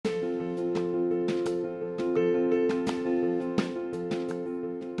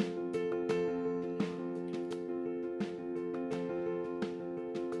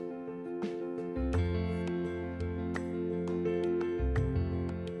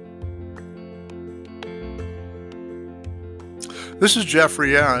This is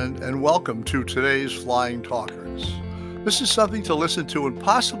Jeffrey Aaron, and welcome to today's Flying Talkers. This is something to listen to and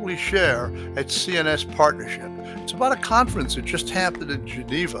possibly share at CNS Partnership. It's about a conference that just happened in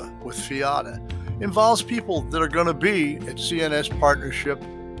Geneva with FIATA. It involves people that are going to be at CNS Partnership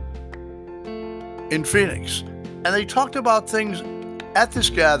in Phoenix. And they talked about things at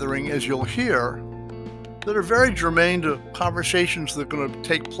this gathering, as you'll hear, that are very germane to conversations that are going to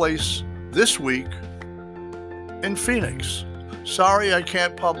take place this week in Phoenix. Sorry I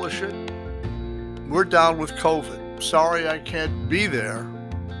can't publish it. We're down with COVID. Sorry I can't be there.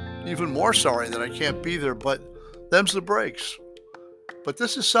 Even more sorry that I can't be there, but them's the breaks. But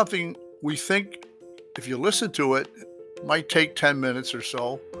this is something we think, if you listen to it, might take 10 minutes or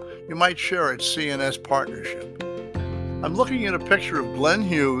so. You might share it at CNS Partnership. I'm looking at a picture of Glenn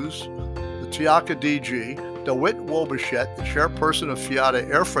Hughes, the TIACA DG, DeWitt Wobschet, the chairperson of FIATA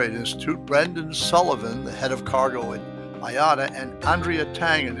Air Freight Institute, Brendan Sullivan, the head of cargo at IATA, and Andrea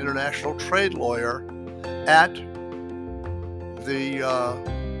Tang, an international trade lawyer, at the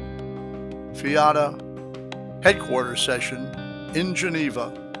FIATA headquarters session in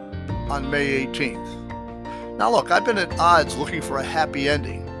Geneva on May 18th. Now look, I've been at odds looking for a happy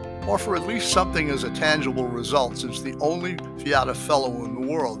ending, or for at least something as a tangible result, since the only FIATA fellow in the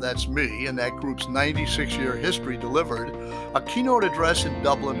world, that's me, and that group's 96-year history, delivered a keynote address in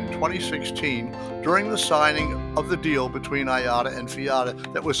Dublin in 2016 during the signing of the deal between IATA and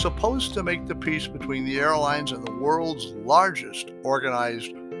FIATA that was supposed to make the peace between the airlines and the world's largest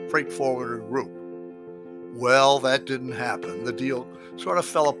organized freight forwarder group. Well, that didn't happen. The deal sort of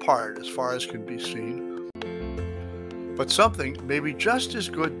fell apart as far as can be seen. But something maybe just as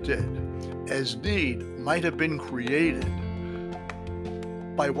good did, as need might have been created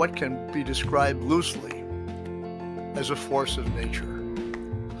by what can be described loosely as a force of nature.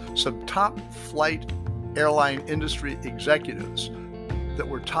 Some top flight airline industry executives that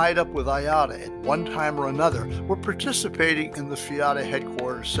were tied up with IATA at one time or another were participating in the FIATA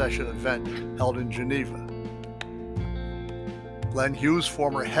headquarters session event held in Geneva. Glenn Hughes,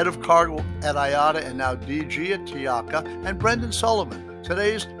 former head of cargo at IATA and now DG at TIACA, and Brendan Sullivan,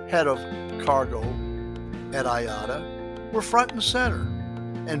 today's head of cargo at IATA, were front and center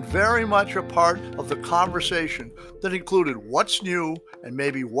and very much a part of the conversation that included what's new and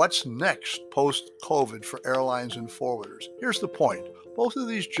maybe what's next post-COVID for airlines and forwarders. Here's the point. Both of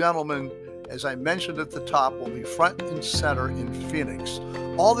these gentlemen, as I mentioned at the top, will be front and center in Phoenix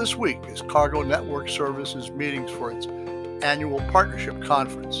all this week as Cargo Network Services meetings for its annual partnership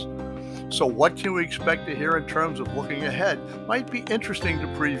conference. So what can we expect to hear in terms of looking ahead might be interesting to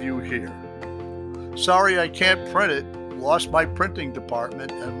preview here. Sorry I can't print it. Lost my printing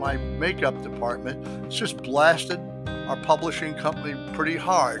department and my makeup department. It's just blasted our publishing company pretty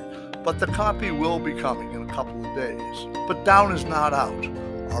hard, but the copy will be coming in a couple of days. But down is not out.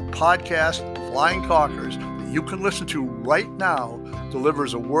 Our podcast, Flying Talkers, that you can listen to right now,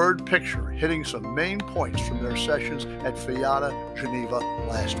 delivers a word picture hitting some main points from their sessions at FIATA Geneva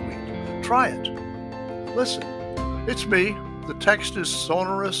last week. Try it. Listen. It's me. The text is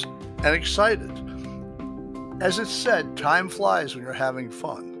sonorous and excited. As it's said, time flies when you're having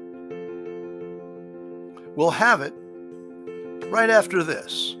fun. We'll have it right after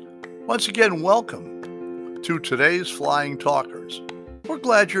this. Once again, welcome to today's Flying Talkers. We're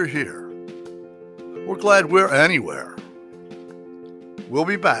glad you're here. We're glad we're anywhere. We'll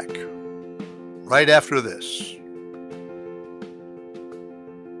be back right after this.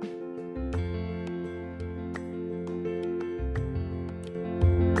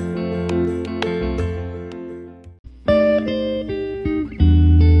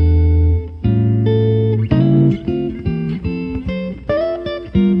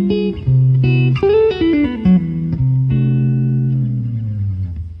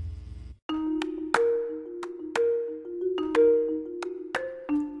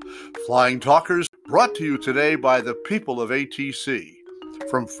 Flying Talkers brought to you today by the people of ATC.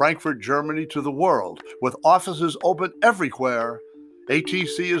 From Frankfurt, Germany to the world, with offices open everywhere,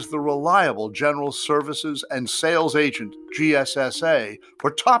 ATC is the reliable general services and sales agent, GSSA,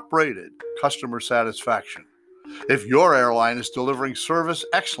 for top-rated customer satisfaction. If your airline is delivering service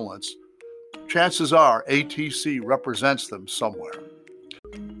excellence, chances are ATC represents them somewhere.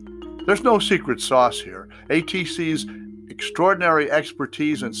 There's no secret sauce here. ATC's extraordinary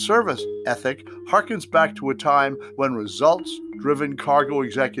expertise and service ethic harkens back to a time when results-driven cargo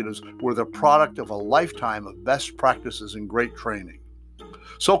executives were the product of a lifetime of best practices and great training.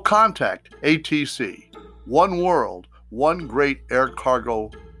 So contact ATC, One World, One Great Air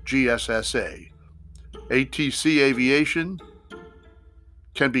Cargo GSSA. ATC Aviation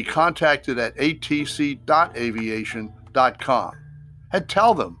can be contacted at atc.aviation.com. and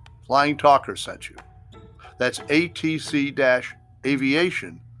tell them Flying Talker sent you. That's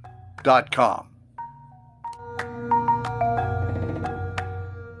atc-aviation.com.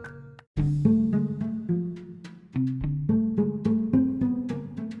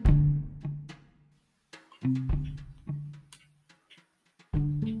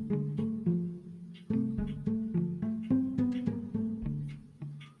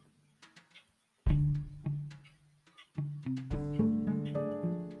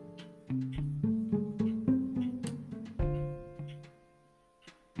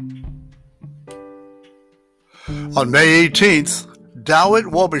 On May 18th, Dawit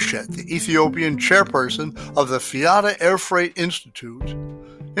Wobeshet, the Ethiopian chairperson of the FIATA Air Freight Institute,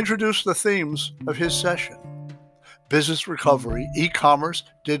 introduced the themes of his session: business recovery, e-commerce,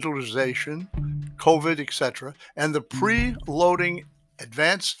 digitalization, COVID, etc., and the pre-loading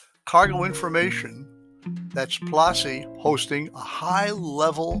advanced cargo information. That's PLACI hosting a high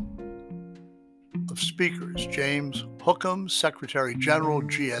level of speakers: James Hookham, Secretary General,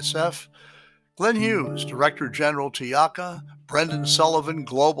 GSF, Glenn Hughes, Director General, TIACA, Brendan Sullivan,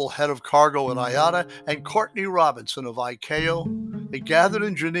 Global Head of Cargo at IATA, and Courtney Robinson of ICAO. They gathered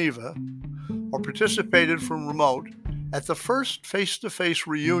in Geneva or participated from remote at the first face-to-face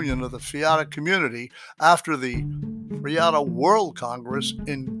reunion of the FIATA community after the FIATA World Congress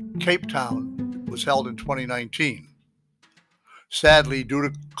in Cape Town was held in 2019. Sadly, due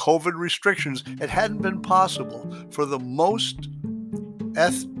to COVID restrictions, it hadn't been possible for the most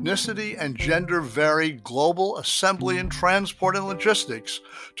ethnicity and gender varied global assembly and transport and logistics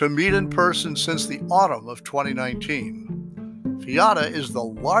to meet in person since the autumn of 2019. FIATA is the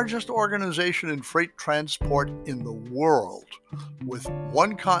largest organization in freight transport in the world, with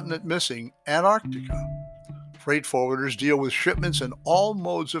one continent missing, Antarctica. Freight forwarders deal with shipments in all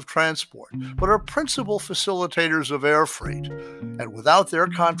modes of transport, but are principal facilitators of air freight, and without their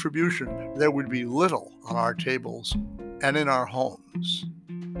contribution, there would be little on our tables and in our homes.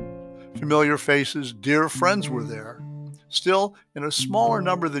 Familiar faces, dear friends were there, still in a smaller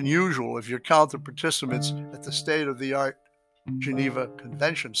number than usual if you count the participants at the state-of-the-art Geneva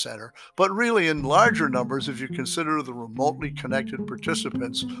Convention Center, but really in larger numbers if you consider the remotely connected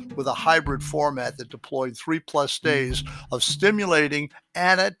participants with a hybrid format that deployed 3+ days of stimulating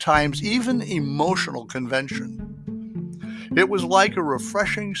and at times even emotional convention. It was like a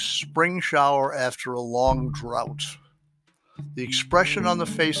refreshing spring shower after a long drought. The expression on the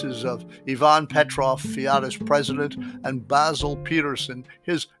faces of Ivan Petrov, FIATA's president, and Basil Peterson,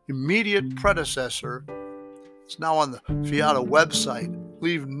 his immediate predecessor, it's now on the FIATA website,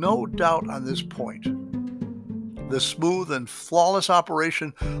 leave no doubt on this point. The smooth and flawless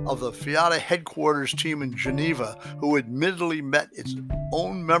operation of the FIATA headquarters team in Geneva, who admittedly met its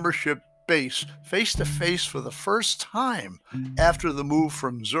own membership base face-to-face for the first time after the move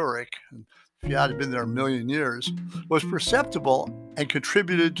from Zurich, and FIATA had been there a million years, was perceptible and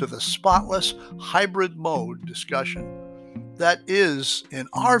contributed to the spotless hybrid mode discussion. That is, in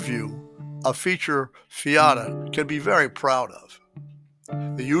our view, a feature FIATA can be very proud of.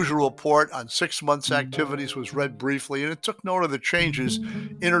 The usual report on 6 months' activities was read briefly, and it took note of the changes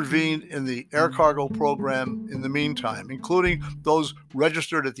intervened in the air cargo program in the meantime, including those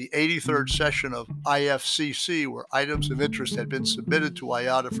registered at the 83rd session of IFCC, where items of interest had been submitted to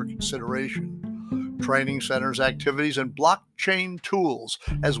IATA for consideration. Training centers activities and blockchain tools,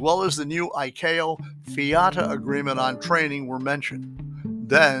 as well as the new ICAO FIATA agreement on training, were mentioned.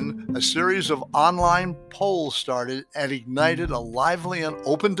 Then, a series of online polls started and ignited a lively and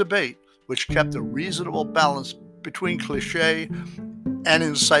open debate, which kept a reasonable balance between cliché and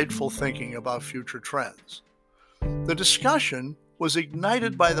insightful thinking about future trends. The discussion was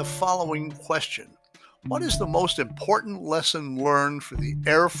ignited by the following question: what is the most important lesson learned for the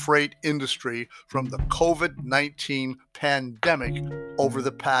air freight industry from the COVID-19 pandemic over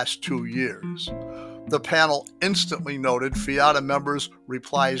the past 2 years? The panel instantly noted FIATA members'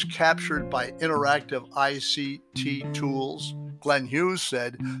 replies captured by interactive ICT tools. Glenn Hughes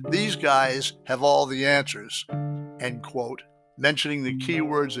said, "These guys have all the answers," end quote, mentioning the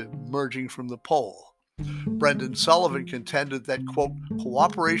keywords emerging from the poll. Brendan Sullivan contended that, quote,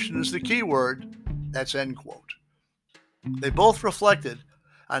 "cooperation is the keyword," that's end quote. They both reflected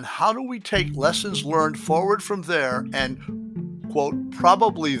on how do we take lessons learned forward from there, and, quote,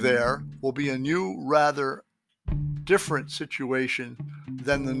 "probably there will be a new, rather different situation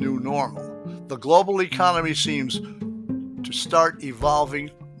than the new normal. The global economy seems to start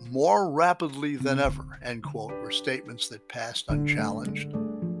evolving more rapidly than ever," end quote, were statements that passed unchallenged.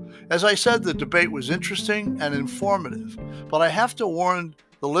 As I said, the debate was interesting and informative, but I have to warn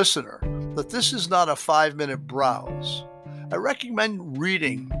the listener that this is not a 5-minute browse. I recommend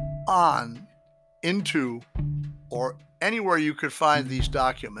reading on into or anywhere you could find these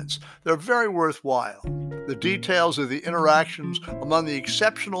documents. They're very worthwhile. The details of the interactions among the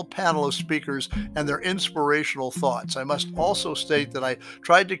exceptional panel of speakers and their inspirational thoughts. I must also state that I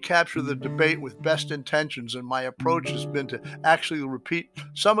tried to capture the debate with best intentions, and my approach has been to actually repeat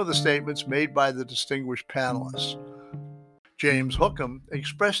some of the statements made by the distinguished panelists. James Hookham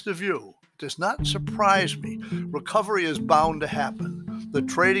expressed the view, "It does not surprise me. Recovery is bound to happen. The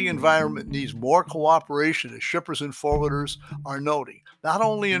trading environment needs more cooperation, as shippers and forwarders are noting, not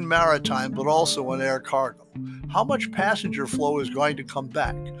only in maritime but also in air cargo. How much passenger flow is going to come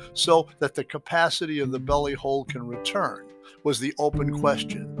back so that the capacity of the belly hold can return?" was the open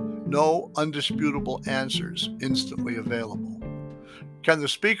question. No undisputable answers instantly available. Can the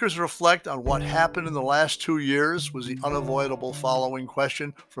speakers reflect on what happened in the last 2 years, was the unavoidable following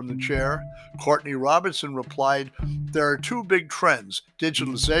question from the chair. Courtney Robertson replied, "There are two big trends.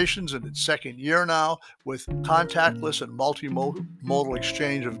 Digitalization's in its second year now, with contactless and multimodal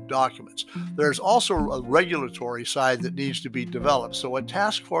exchange of documents. There's also a regulatory side that needs to be developed, so a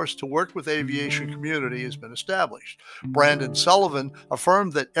task force to work with the aviation community has been established." Brandon Sullivan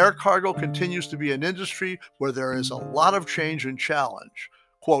affirmed that air cargo continues to be an industry where there is a lot of change and challenge.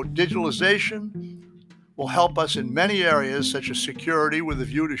 Quote, "Digitalization will help us in many areas such as security with a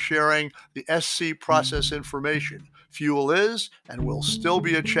view to sharing the SC process information. Fuel is and will still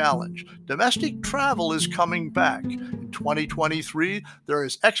be a challenge. Domestic travel is coming back. In 2023, there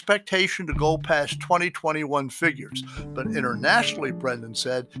is expectation to go past 2021 figures, but internationally," Brendan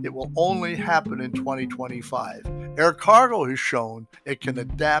said, "it will only happen in 2025. Air cargo has shown it can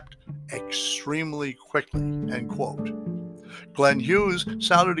adapt extremely quickly," end quote. Glenn Hughes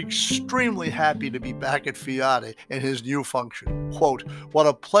sounded extremely happy to be back at FIATA in his new function. Quote, "What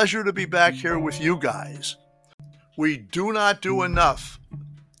a pleasure to be back here with you guys. We do not do enough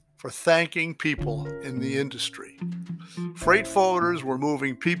for thanking people in the industry. Freight forwarders were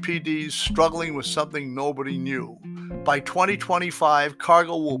moving PPDs, struggling with something nobody knew. By 2025,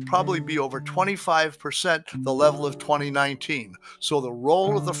 cargo will probably be over 25% the level of 2019, so the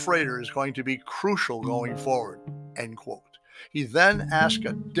role of the freighter is going to be crucial going forward," end quote. He then asked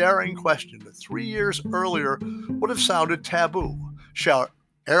a daring question that 3 years earlier would have sounded taboo. Shall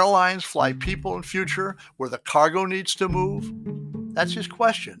airlines fly people in future where the cargo needs to move? That's his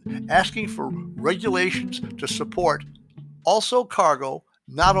question, asking for regulations to support also cargo,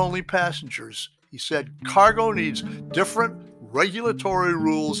 not only passengers. He said cargo needs different regulatory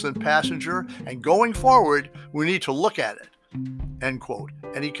rules than passenger, and going forward, we need to look at it, end quote.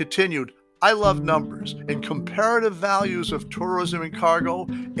 And he continued, "I love numbers. In comparative values of tourism and cargo,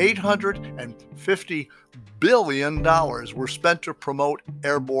 $850 billion were spent to promote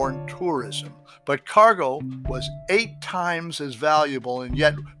airborne tourism. But cargo was 8 times as valuable, and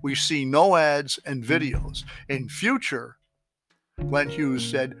yet we see no ads and videos. In future," Glenn Hughes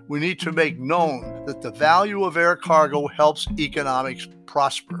said, "we need to make known that the value of air cargo helps economics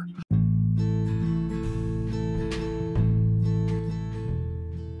prosper."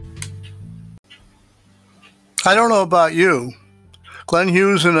 I don't know about you. Glenn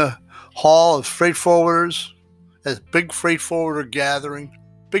Hughes in a hall of freight forwarders, a big freight forwarder gathering,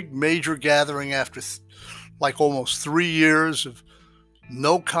 big major gathering after like almost 3 years of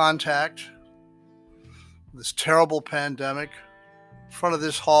no contact, this terrible pandemic, in front of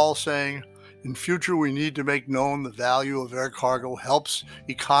this hall saying, "In future, we need to make known the value of air cargo helps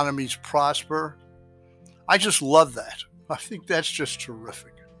economies prosper." I just love that. I think that's just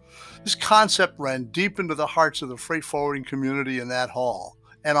terrific. This concept ran deep into the hearts of the freight forwarding community in that hall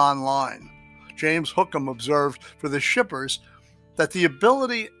and online. James Hookham observed for the shippers that the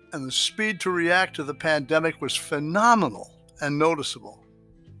ability and the speed to react to the pandemic was phenomenal and noticeable.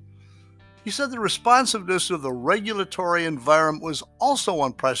 He said the responsiveness of the regulatory environment was also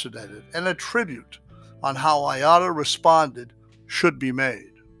unprecedented, and a tribute on how IATA responded should be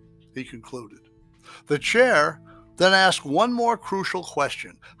made, he concluded. The chair then asked one more crucial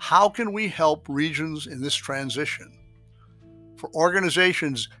question: how can we help regions in this transition? For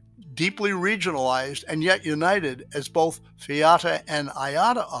organizations deeply regionalized and yet united as both FIATA and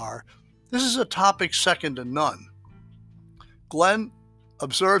IATA are, this is a topic second to none. Glenn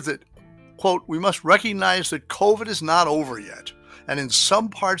observed that, quote, "We must recognize that COVID is not over yet, and in some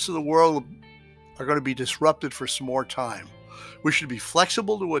parts of the world are going to be disrupted for some more time. We should be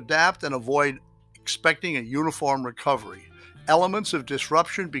flexible to adapt and avoid expecting a uniform recovery. Elements of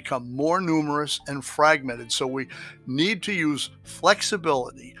disruption become more numerous and fragmented, so we need to use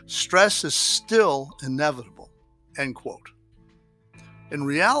flexibility. Stress is still inevitable," end quote. In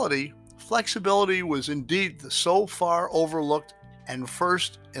reality, Flexibility was indeed the so far overlooked and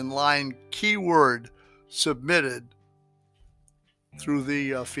first in line keyword submitted through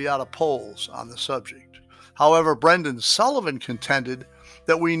the FIATA polls on the subject. However, Brendan Sullivan contended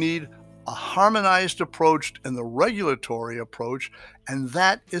that we need a harmonized approach in the regulatory approach, and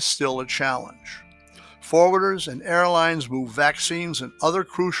that is still a challenge. Forwarders and airlines move vaccines and other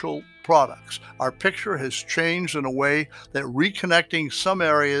crucial products. Our picture has changed in a way that reconnecting some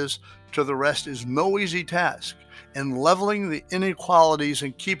areas to the rest is no easy task, and leveling the inequalities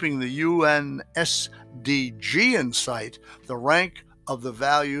and keeping the UN SDG in sight, the rank of the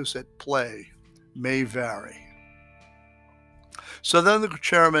values at play may vary. So then the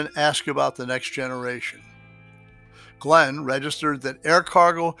chairman asked about the next generation. Glenn registered that air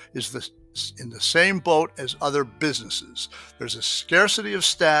cargo is in the same boat as other businesses. There's a scarcity of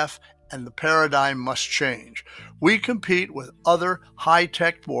staff and the paradigm must change. We compete with other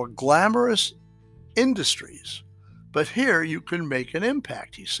high-tech, more glamorous industries, but here you can make an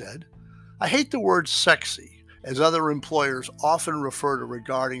impact, he said. I hate the word sexy, as other employers often refer to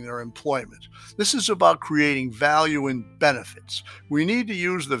regarding their employment. This is about creating value and benefits. We need to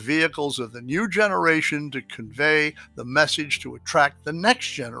use the vehicles of the new generation to convey the message to attract the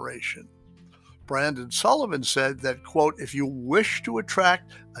next generation. Brandon Sullivan said that, quote, if you wish to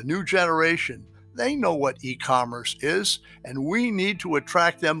attract a new generation, they know what e-commerce is, and we need to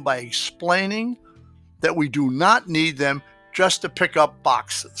attract them by explaining that we do not need them just to pick up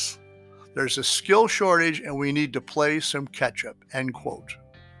boxes. There's a skill shortage and we need to play some catch-up, end quote.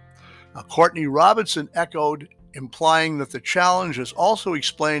 Now, Courtney Robinson echoed, implying that the challenge is also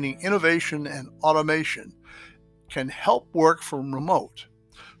explaining innovation and automation can help work from remote,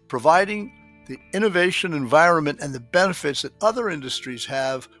 providing the innovation environment and the benefits that other industries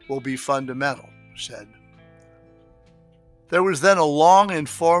have will be fundamental, said. There was then a long,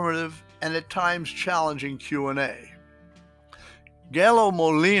 informative, and at times challenging Q&A. Galo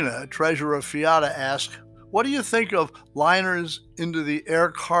Molina, treasurer of FIATA, asked, what do you think of liners into the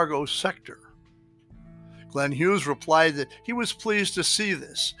air cargo sector? Glenn Hughes replied that he was pleased to see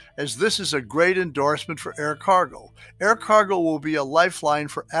this, as this is a great endorsement for air cargo. Air cargo will be a lifeline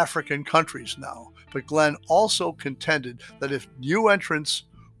for African countries now, but Glenn also contended that if new entrants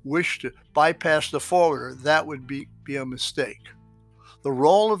wish to bypass the forwarder, that would be a mistake. The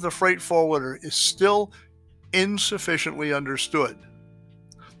role of the freight forwarder is still insufficiently understood.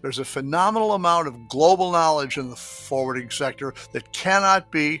 There's a phenomenal amount of global knowledge in the forwarding sector that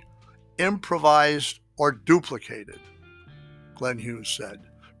cannot be improvised or duplicated, Glenn Hughes said.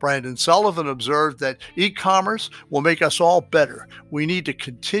 Brandon Sullivan observed that e-commerce will make us all better. We need to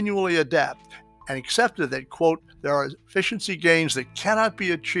continually adapt, and accepted that, quote, there are efficiency gains that cannot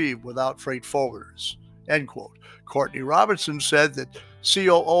be achieved without freight forwarders, end quote. Courtney Robertson said that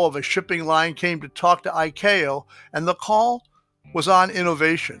COO of a shipping line came to talk to ICAO, and the call was on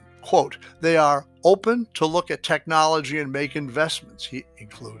innovation. Quote, they are open to look at technology and make investments, he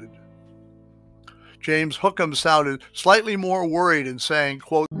included. James Hookham sounded slightly more worried in saying,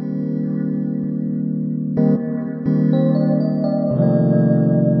 quote,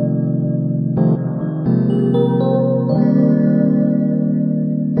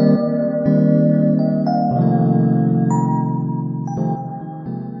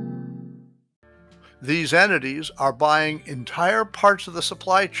 these entities are buying entire parts of the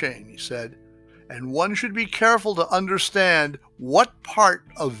supply chain, he said, and one should be careful to understand what part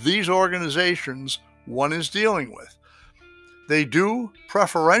of these organizations one is dealing with. They do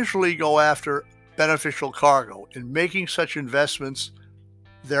preferentially go after beneficial cargo. In making such investments,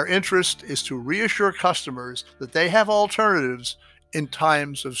 their interest is to reassure customers that they have alternatives in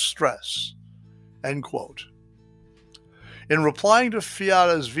times of stress, end quote. In replying to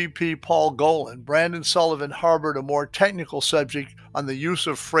FIATA's VP Paul Golan, Brandon Sullivan harbored a more technical subject on the use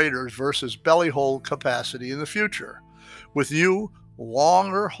of freighters versus belly hold capacity in the future. With new,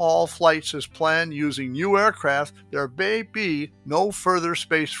 longer haul flights as planned using new aircraft, there may be no further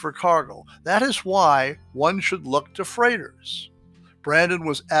space for cargo. That is why one should look to freighters. Brandon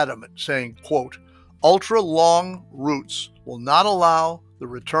was adamant, saying, quote, ultra-long routes will not allow the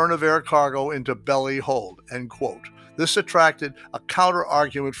return of air cargo into belly hold, end quote. This attracted a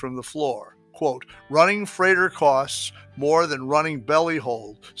counter-argument from the floor. Quote, running freighter costs more than running belly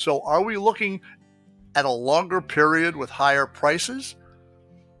hold. So are we looking at a longer period with higher prices?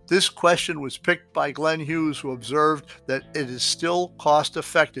 This question was picked by Glenn Hughes, who observed that it is still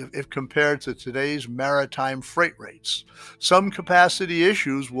cost-effective if compared to today's maritime freight rates. Some capacity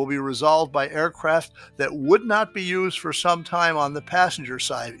issues will be resolved by aircraft that would not be used for some time on the passenger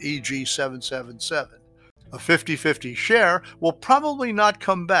side, e.g. 777. A 50-50 share will probably not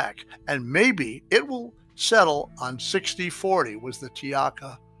come back, and maybe it will settle on 60-40, was the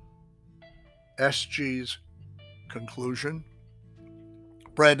TIACA SG's conclusion.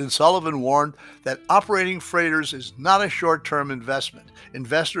 Brandon Sullivan warned that operating freighters is not a short-term investment.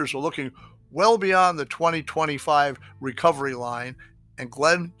 Investors are looking well beyond the 2025 recovery line, and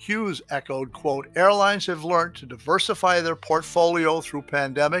Glenn Hughes echoed, quote, "Airlines have learned to diversify their portfolio through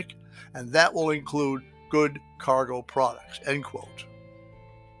pandemic, and that will include good cargo products," end quote.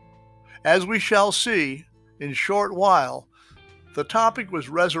 As we shall see in a short while, the topic was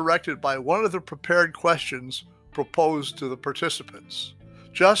resurrected by one of the prepared questions proposed to the participants.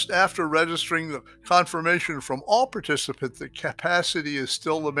 Just after registering the confirmation from all participants that capacity is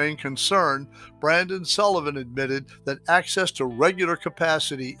still the main concern, Brandon Sullivan admitted that access to regular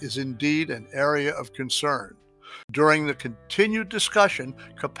capacity is indeed an area of concern. During the continued discussion,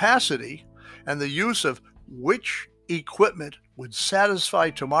 capacity and the use of which equipment would satisfy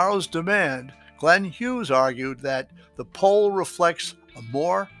tomorrow's demand, Glenn Hughes argued that the poll reflects a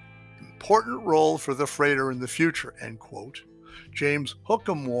more important role for the freighter in the future, end quote. James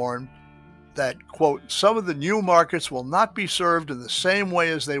Hookham warned that, quote, "some of the new markets will not be served in the same way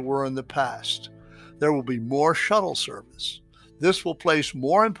as they were in the past. There will be more shuttle service. This will place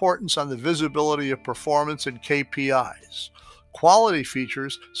more importance on the visibility of performance and KPIs. Quality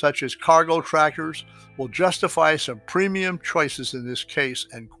features such as cargo trackers will justify some premium choices in this case,"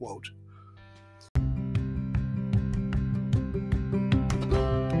 end quote.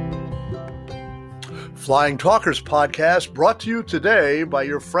 Flying Talkers podcast brought to you today by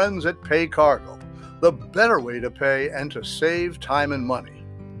your friends at PayCargo, the better way to pay and to save time and money.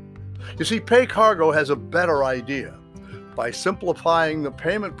 You see, PayCargo has a better idea. By simplifying the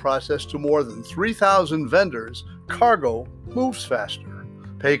payment process to more than 3,000 vendors, cargo moves faster.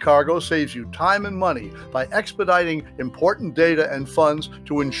 PayCargo saves you time and money by expediting important data and funds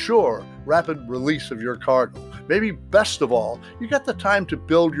to ensure rapid release of your cargo. Maybe best of all, you get the time to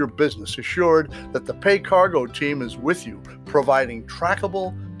build your business, assured that the PayCargo team is with you, providing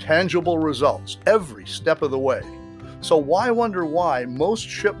trackable, tangible results every step of the way. So why wonder why most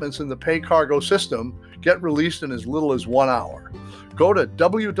shipments in the PayCargo system get released in as little as 1 hour? Go to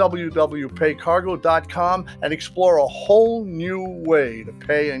www.paycargo.com and explore a whole new way to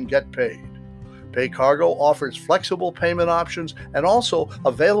pay and get paid. PayCargo offers flexible payment options and also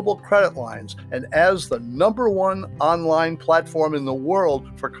available credit lines. And as the #1 online platform in the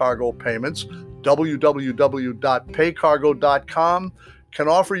world for cargo payments, www.paycargo.com can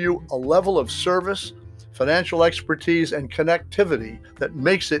offer you a level of service, financial expertise, and connectivity that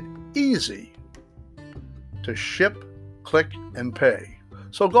makes it easy to ship, click, and pay.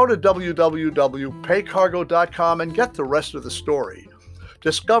 So go to www.paycargo.com and get the rest of the story.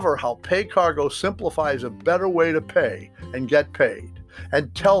 Discover how PayCargo simplifies a better way to pay and get paid.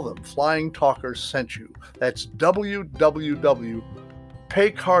 And tell them Flying Talkers sent you. That's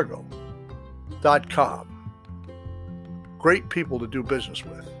www.paycargo.com. Great people to do business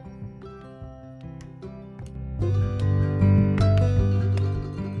with.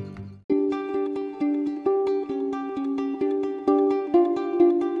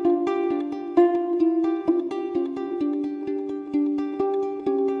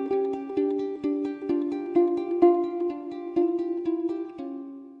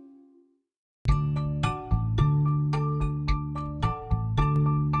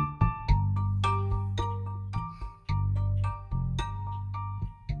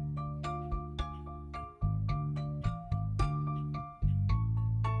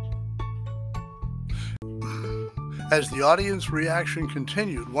 As the audience reaction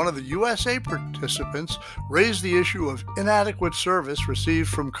continued, one of the USA participants raised the issue of inadequate service received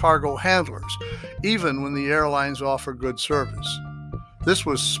from cargo handlers, even when the airlines offer good service. This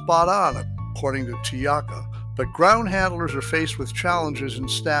was spot on, according to TIACA, but ground handlers are faced with challenges in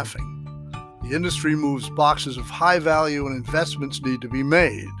staffing. The industry moves boxes of high value and investments need to be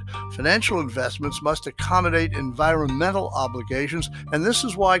made. Financial investments must accommodate environmental obligations, and this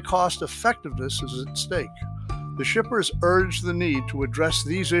is why cost effectiveness is at stake. The shippers urge the need to address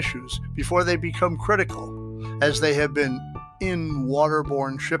these issues before they become critical, as they have been in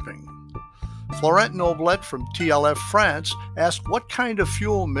waterborne shipping. Florent Noblet from TLF France asked what kind of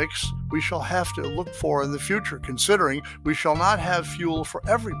fuel mix we shall have to look for in the future, considering we shall not have fuel for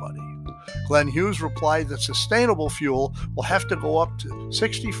everybody. Glenn Hughes replied that sustainable fuel will have to go up to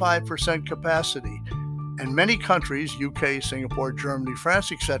 65% capacity, and many countries, UK, Singapore, Germany,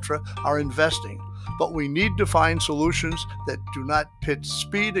 France, etc., are investing. But we need to find solutions that do not pit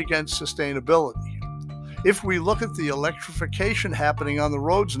speed against sustainability. If we look at the electrification happening on the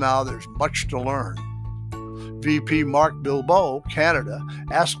roads now, there's much to learn. VP Mark Bilbao, Canada,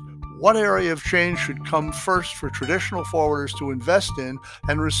 asked what area of change should come first for traditional forwarders to invest in,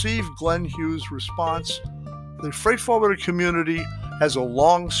 and received Glenn Hughes' response: the freight forwarder community has a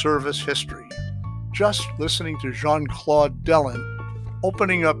long service history. Just listening to Jean-Claude Dellin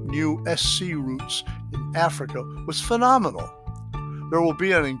opening up new SC routes in Africa was phenomenal. There will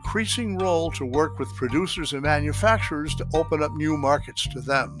be an increasing role to work with producers and manufacturers to open up new markets to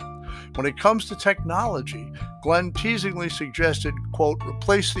them. When it comes to technology, Glenn teasingly suggested, quote,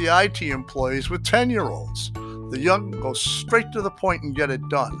 replace the IT employees with 10-year-olds. The young go straight to the point and get it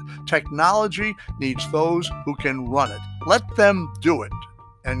done. Technology needs those who can run it. Let them do it,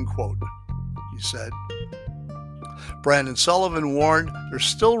 end quote, he said. Brandon Sullivan warned there's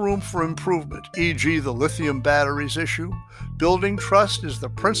still room for improvement, e.g. the lithium batteries issue. Building trust is the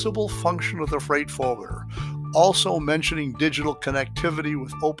principal function of the freight forwarder, also mentioning digital connectivity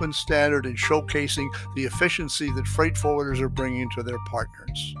with open standard and showcasing the efficiency that freight forwarders are bringing to their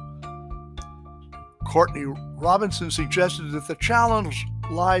partners. Courtney Robinson suggested that the challenge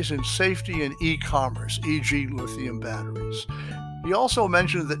lies in safety and e-commerce, e.g. lithium batteries. He also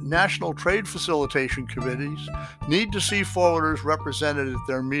mentioned that national trade facilitation committees need to see forwarders represented at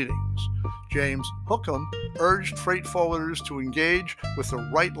their meetings. James Hookham urged freight forwarders to engage with the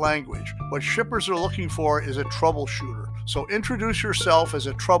right language. What shippers are looking for is a troubleshooter. So introduce yourself as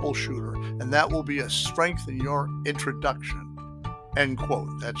a troubleshooter, and that will be a strength in your introduction. End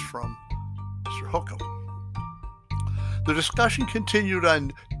quote. That's from Mr. Hookham. The discussion continued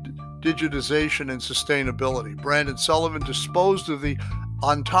on digitization and sustainability. Brandon Sullivan disposed of the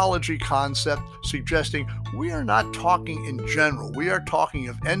ontology concept, suggesting we are not talking in general. We are talking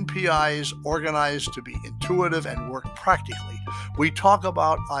of NPIs organized to be intuitive and work practically. We talk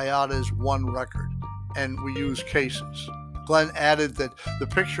about IATA's one record, and we use cases. Glenn added that the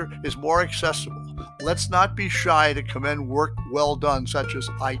picture is more accessible. Let's not be shy to commend work well done, such as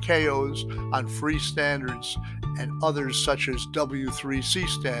ICAO's on free standards and others such as W3C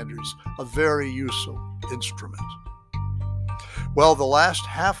standards, a very useful instrument. Well, the last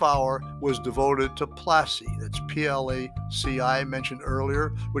half hour was devoted to PLACI, that's P-L-A-C-I, mentioned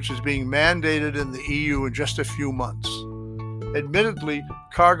earlier, which is being mandated in the EU in just a few months. Admittedly,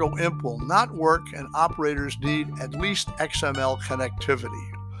 Cargo Imp will not work and operators need at least XML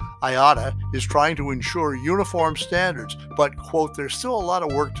connectivity. IATA is trying to ensure uniform standards, but, quote, there's still a lot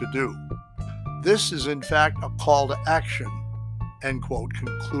of work to do. This is in fact a call to action, end quote,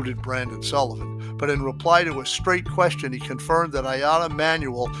 concluded Brandon Sullivan. But in reply to a straight question, he confirmed that IATA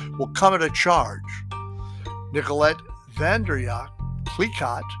manual will come at a charge. Nicolette Vanderjagt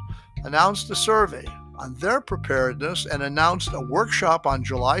announced a survey on their preparedness and announced a workshop on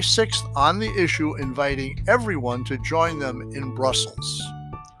July 6th on the issue, inviting everyone to join them in Brussels.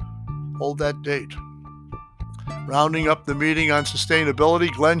 Hold that date. Rounding up the meeting on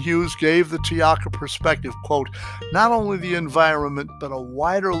sustainability, Glenn Hughes gave the TIACA perspective, quote, not only the environment, but a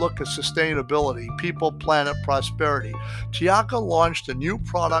wider look at sustainability, people, planet, prosperity. TIACA launched a new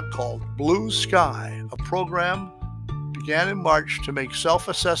product called Blue Sky, a program began in March to make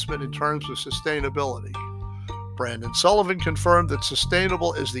self-assessment in terms of sustainability. Brandon Sullivan confirmed that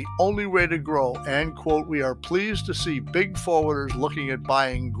sustainable is the only way to grow and, quote, we are pleased to see big forwarders looking at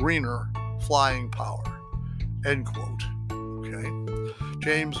buying greener flying power, end quote. Okay.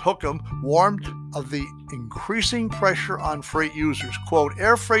 James Hookham warned of the increasing pressure on freight users. Quote,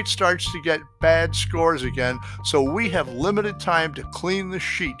 air freight starts to get bad scores again, so we have limited time to clean the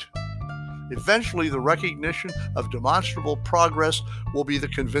sheet. Eventually, the recognition of demonstrable progress will be the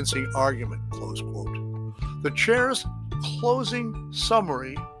convincing argument, close quote. The chair's closing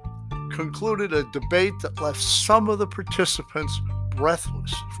summary concluded a debate that left some of the participants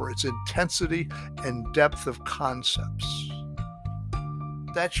breathless for its intensity and depth of concepts.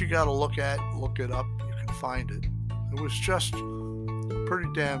 That you got to look at, look it up, you can find it. It was just pretty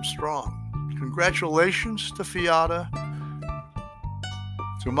damn strong. Congratulations to FIATA.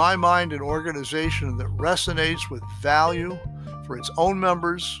 To my mind, an organization that resonates with value for its own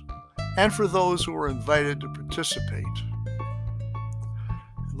members and for those who are invited to participate.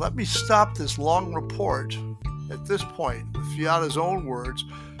 Let me stop this long report at this point with FIATA's own words,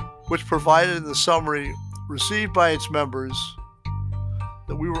 which provided in the summary received by its members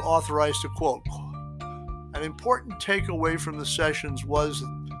that we were authorized to quote. An important takeaway from the sessions was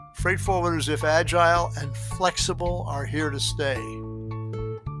that freight forwarders, if agile and flexible, are here to stay.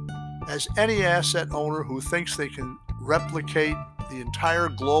 As any asset owner who thinks they can replicate the entire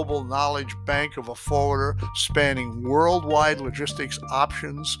global knowledge bank of a forwarder spanning worldwide logistics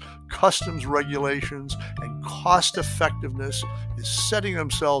options, customs regulations, and cost effectiveness is setting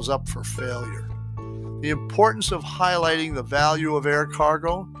themselves up for failure. The importance of highlighting the value of air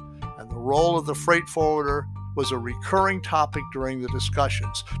cargo and the role of the freight forwarder was a recurring topic during the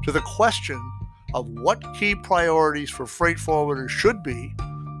discussions. To the question of what key priorities for freight forwarders should be,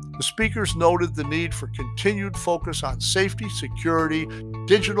 the speakers noted the need for continued focus on safety, security,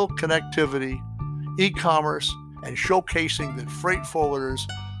 digital connectivity, e-commerce, and showcasing that freight forwarders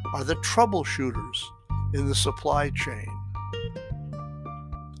are the troubleshooters in the supply chain.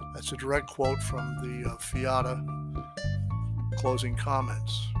 That's a direct quote from the FIATA closing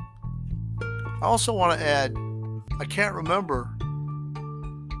comments. I also want to add, I can't remember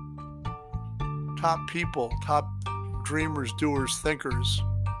top people, top dreamers, doers, thinkers,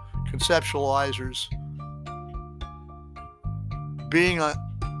 conceptualizers being on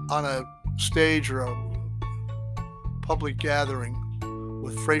a stage or a public gathering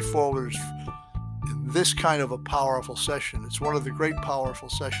with freight forwarders in this kind of a powerful session. It's one of the great powerful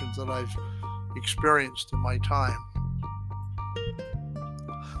sessions that I've experienced in my time.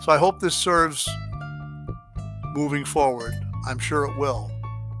 So I hope this serves moving forward. I'm sure it will.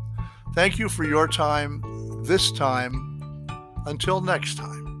 Thank you for your time this time. Until next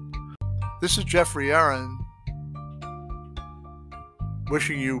time. This is Jeffrey Aaron,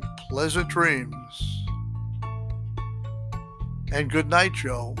 wishing you pleasant dreams. And good night,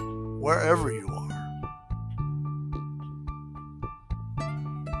 Joe, wherever you are.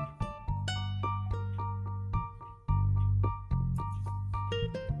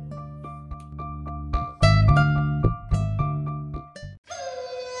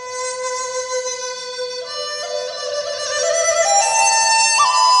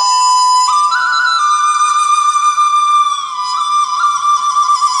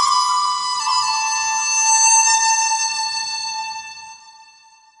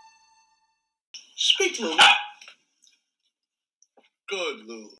 Speak, Lou. Good, Lou.